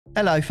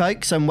Hello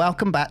folks, and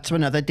welcome back to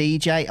another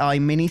DJI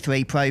Mini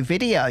 3 Pro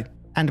video.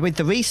 And with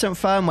the recent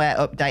firmware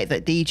update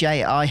that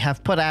DJI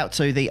have put out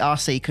to the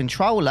RC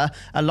controller,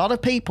 a lot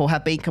of people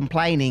have been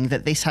complaining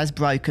that this has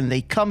broken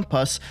the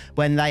compass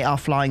when they are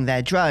flying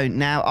their drone.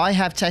 Now, I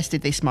have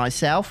tested this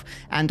myself,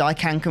 and I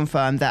can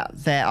confirm that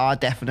there are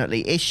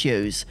definitely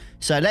issues.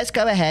 So let's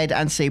go ahead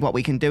and see what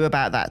we can do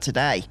about that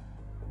today.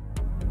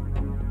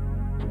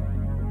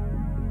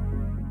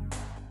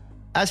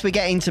 As we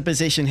get into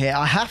position here,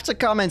 I have to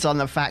comment on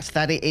the fact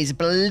that it is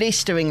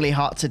blisteringly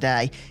hot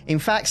today. In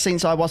fact,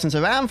 since I wasn't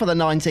around for the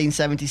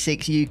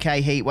 1976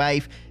 UK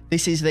heatwave,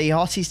 this is the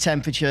hottest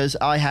temperatures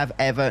I have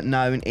ever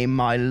known in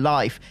my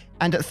life.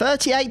 And at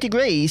 38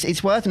 degrees,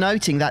 it's worth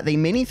noting that the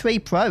Mini 3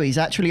 Pro is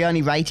actually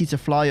only rated to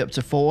fly up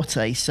to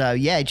 40. So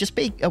yeah, just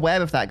be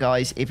aware of that,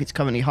 guys, if it's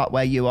currently hot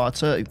where you are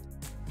too.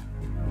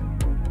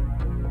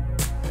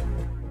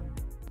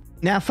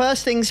 Now,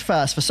 first things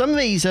first, for some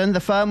reason, the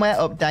firmware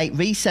update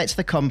resets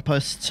the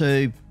compass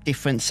to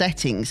different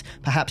settings,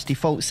 perhaps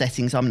default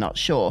settings, I'm not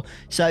sure.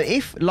 So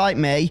if, like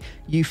me,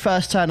 you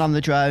first turn on the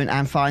drone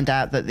and find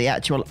out that the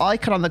actual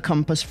icon on the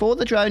compass for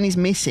the drone is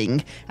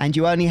missing and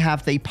you only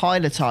have the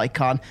pilot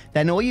icon,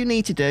 then all you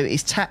need to do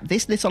is tap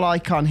this little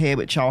icon here,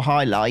 which I'll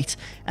highlight,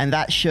 and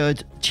that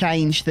should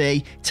change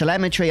the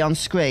telemetry on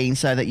screen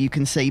so that you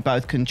can see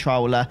both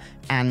controller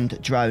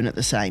and drone at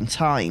the same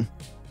time.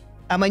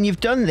 And when you've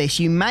done this,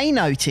 you may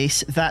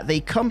notice that the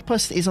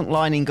compass isn't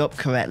lining up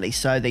correctly.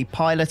 So the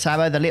pilot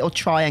arrow, the little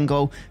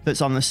triangle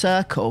that's on the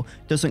circle,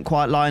 doesn't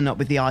quite line up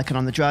with the icon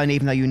on the drone,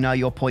 even though you know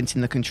you're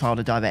pointing the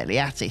controller directly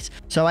at it.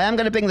 So I am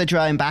going to bring the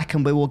drone back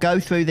and we will go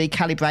through the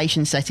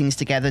calibration settings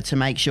together to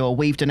make sure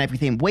we've done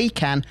everything we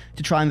can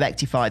to try and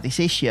rectify this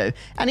issue.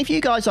 And if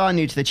you guys are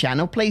new to the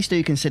channel, please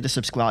do consider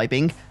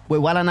subscribing. We're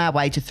well on our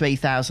way to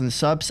 3,000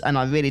 subs and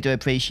I really do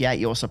appreciate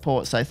your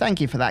support. So thank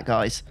you for that,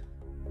 guys.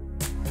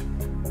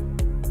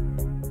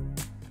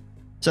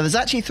 So there's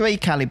actually three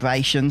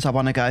calibrations I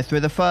want to go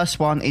through. The first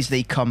one is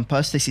the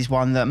compass. This is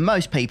one that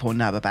most people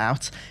know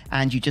about,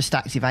 and you just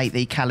activate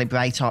the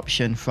calibrate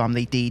option from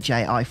the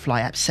DJI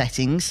Fly app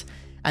settings.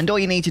 And all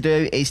you need to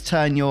do is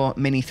turn your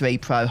Mini 3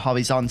 Pro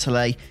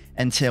horizontally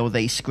until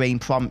the screen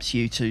prompts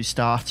you to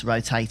start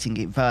rotating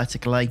it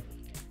vertically,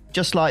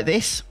 just like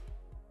this.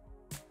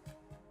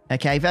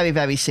 Okay, very,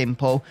 very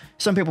simple.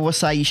 Some people will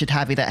say you should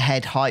have it at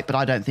head height, but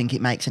I don't think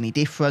it makes any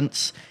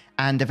difference.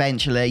 And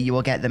eventually you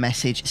will get the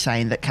message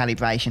saying that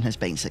calibration has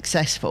been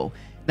successful.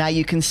 Now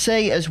you can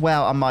see as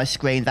well on my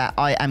screen that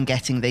I am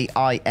getting the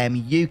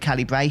IMU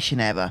calibration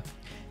error.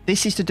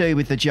 This is to do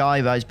with the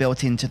gyros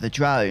built into the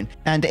drone.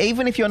 And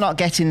even if you're not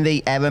getting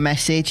the error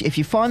message, if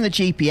you find the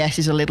GPS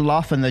is a little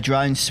off and the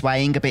drone's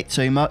swaying a bit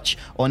too much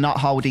or not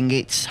holding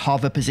its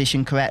hover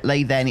position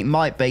correctly, then it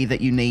might be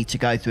that you need to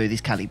go through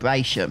this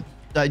calibration.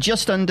 So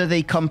just under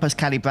the compass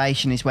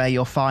calibration is where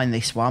you'll find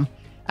this one.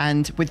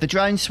 And with the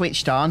drone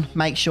switched on,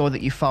 make sure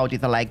that you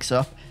folded the legs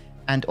up.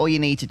 And all you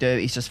need to do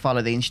is just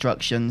follow the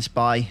instructions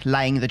by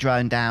laying the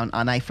drone down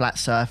on a flat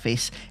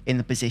surface in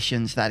the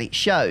positions that it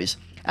shows.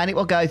 And it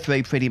will go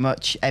through pretty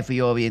much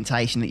every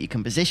orientation that you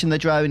can position the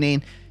drone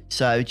in.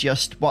 So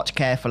just watch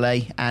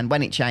carefully, and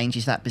when it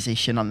changes that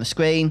position on the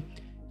screen,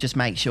 just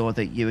make sure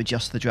that you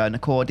adjust the drone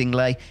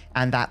accordingly,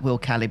 and that will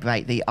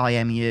calibrate the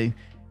IMU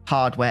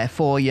hardware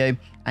for you,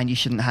 and you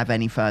shouldn't have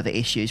any further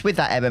issues with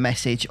that error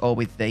message or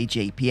with the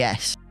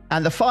GPS.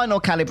 And the final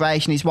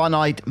calibration is one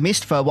I'd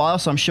missed for a while,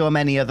 so I'm sure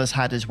many others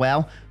had as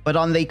well. But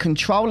on the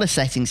controller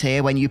settings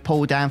here, when you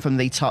pull down from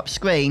the top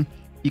screen,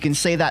 you can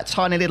see that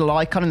tiny little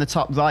icon in the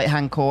top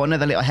right-hand corner,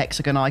 the little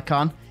hexagon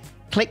icon.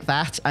 Click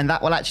that, and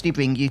that will actually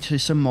bring you to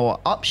some more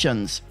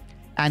options.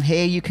 And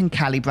here you can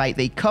calibrate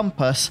the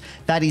compass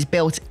that is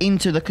built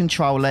into the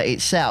controller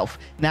itself.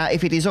 Now,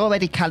 if it is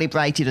already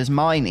calibrated as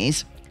mine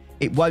is,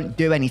 it won't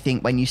do anything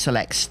when you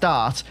select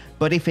start,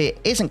 but if it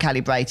isn't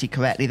calibrated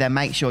correctly, then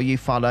make sure you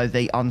follow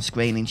the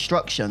on-screen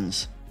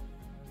instructions.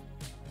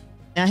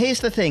 Now here's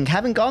the thing,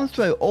 having gone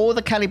through all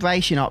the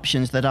calibration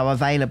options that are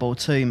available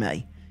to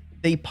me,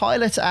 the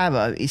pilot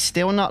arrow is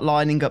still not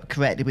lining up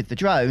correctly with the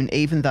drone,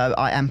 even though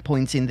I am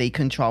pointing the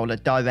controller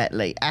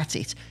directly at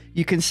it.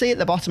 You can see at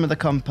the bottom of the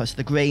compass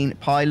the green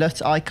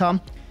pilot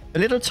icon. The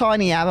little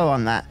tiny arrow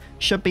on that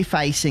should be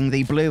facing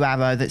the blue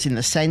arrow that's in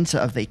the center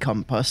of the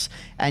compass,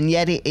 and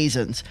yet it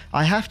isn't.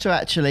 I have to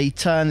actually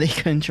turn the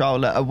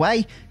controller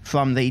away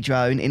from the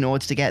drone in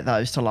order to get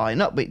those to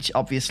line up, which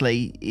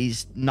obviously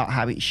is not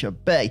how it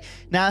should be.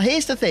 Now,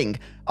 here's the thing.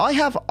 I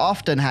have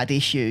often had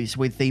issues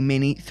with the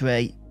Mini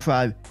 3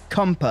 Pro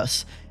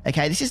compass.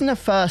 Okay, this isn't a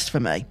first for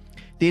me.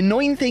 The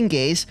annoying thing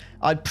is,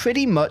 I'd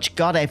pretty much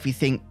got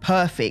everything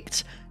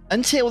perfect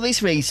until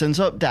this recent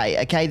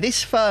update. Okay,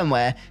 this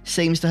firmware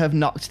seems to have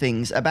knocked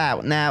things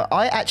about. Now,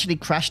 I actually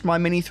crashed my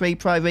Mini 3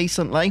 Pro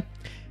recently,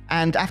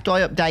 and after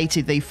I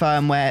updated the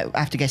firmware,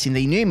 after getting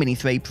the new Mini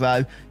 3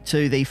 Pro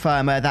to the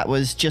firmware that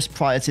was just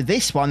prior to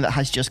this one that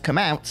has just come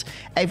out,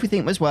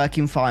 everything was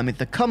working fine with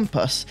the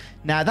compass.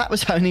 Now, that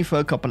was only for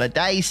a couple of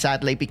days,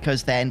 sadly,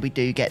 because then we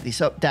do get this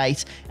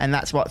update, and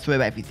that's what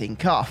threw everything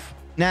off.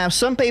 Now,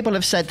 some people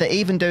have said that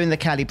even doing the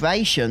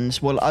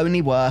calibrations will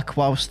only work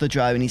whilst the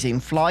drone is in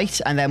flight,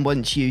 and then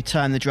once you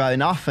turn the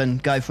drone off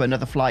and go for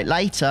another flight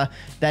later,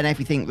 then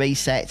everything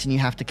resets and you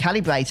have to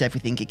calibrate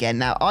everything again.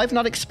 Now, I've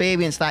not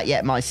experienced that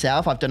yet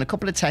myself. I've done a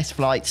couple of test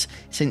flights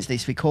since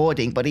this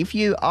recording, but if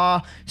you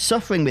are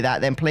suffering with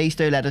that, then please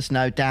do let us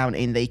know down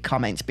in the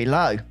comments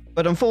below.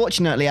 But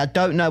unfortunately, I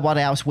don't know what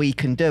else we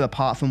can do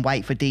apart from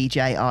wait for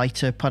DJI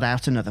to put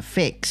out another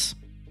fix.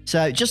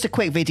 So just a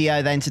quick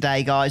video then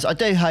today, guys. I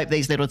do hope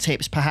these little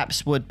tips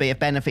perhaps would be of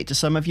benefit to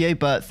some of you,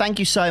 but thank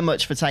you so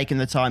much for taking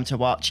the time to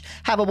watch.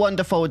 Have a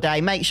wonderful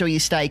day. Make sure you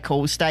stay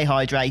cool, stay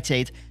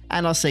hydrated,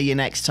 and I'll see you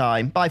next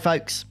time. Bye,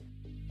 folks.